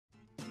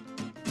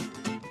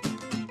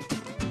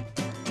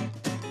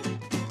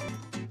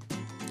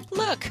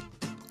Look!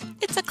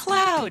 It's a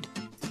cloud!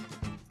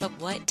 But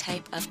what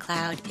type of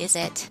cloud is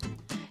it?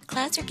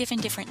 Clouds are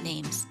given different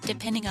names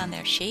depending on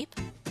their shape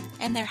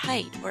and their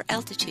height or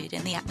altitude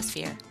in the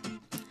atmosphere.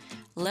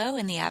 Low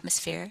in the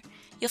atmosphere,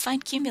 you'll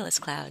find cumulus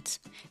clouds.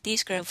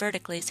 These grow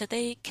vertically so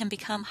they can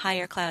become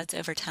higher clouds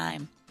over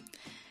time.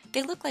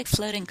 They look like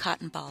floating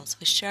cotton balls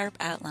with sharp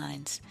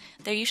outlines.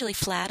 They're usually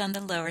flat on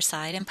the lower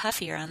side and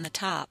puffier on the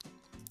top.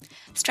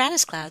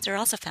 Stratus clouds are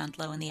also found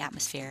low in the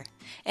atmosphere.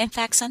 In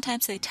fact,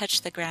 sometimes they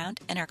touch the ground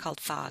and are called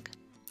fog.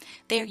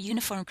 They are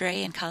uniform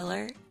gray in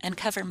color and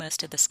cover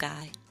most of the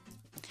sky.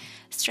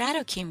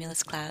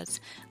 Stratocumulus clouds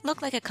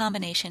look like a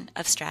combination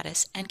of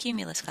stratus and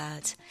cumulus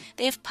clouds.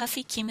 They have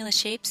puffy cumulus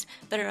shapes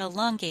but are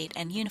elongate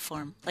and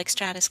uniform like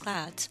stratus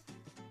clouds.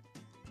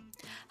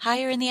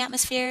 Higher in the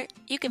atmosphere,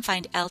 you can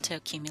find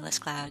altocumulus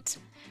clouds.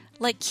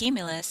 Like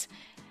cumulus,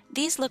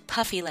 these look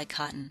puffy like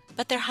cotton,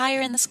 but they're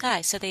higher in the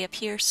sky so they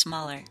appear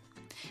smaller.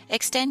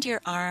 Extend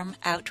your arm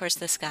out towards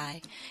the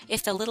sky.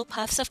 If the little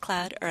puffs of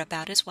cloud are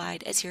about as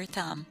wide as your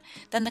thumb,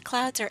 then the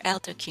clouds are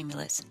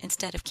altocumulus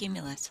instead of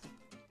cumulus.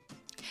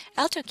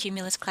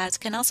 Altocumulus clouds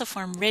can also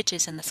form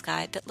ridges in the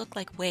sky that look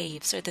like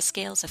waves or the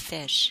scales of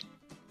fish.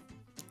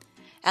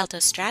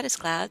 Altostratus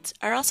clouds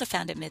are also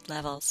found at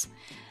mid-levels.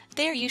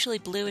 They are usually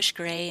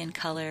bluish-gray in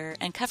color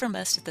and cover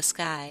most of the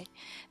sky.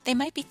 They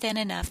might be thin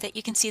enough that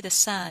you can see the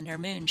sun or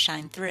moon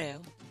shine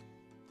through.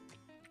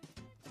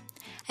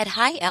 At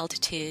high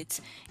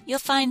altitudes, you'll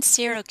find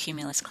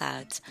cirrocumulus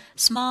clouds,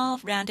 small,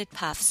 rounded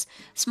puffs,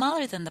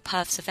 smaller than the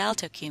puffs of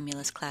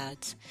altocumulus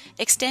clouds.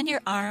 Extend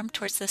your arm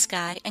towards the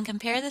sky and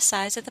compare the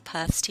size of the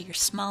puffs to your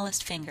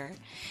smallest finger.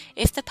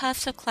 If the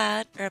puffs of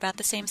cloud are about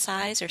the same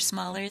size or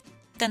smaller,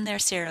 then they're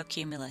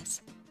cirrocumulus.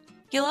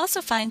 You'll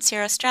also find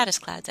cirrostratus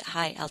clouds at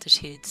high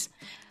altitudes.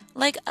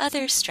 Like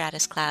other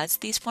stratus clouds,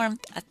 these form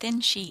a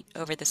thin sheet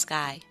over the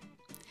sky.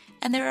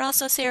 And there are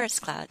also cirrus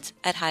clouds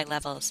at high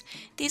levels.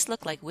 These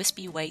look like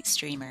wispy white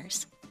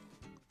streamers.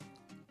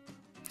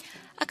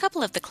 A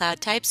couple of the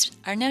cloud types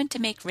are known to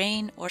make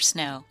rain or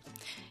snow.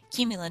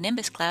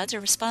 Cumulonimbus clouds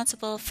are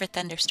responsible for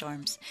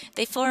thunderstorms.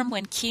 They form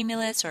when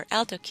cumulus or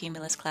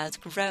altocumulus clouds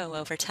grow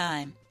over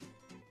time.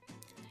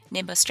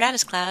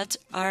 Nimbostratus clouds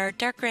are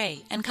dark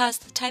gray and cause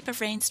the type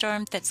of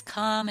rainstorm that's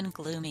calm and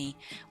gloomy,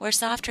 where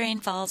soft rain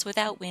falls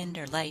without wind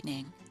or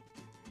lightning.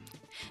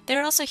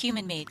 There are also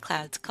human-made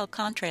clouds called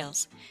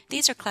contrails.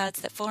 These are clouds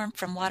that form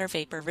from water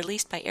vapor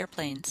released by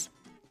airplanes.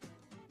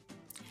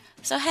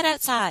 So head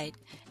outside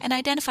and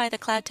identify the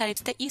cloud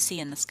types that you see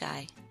in the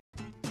sky.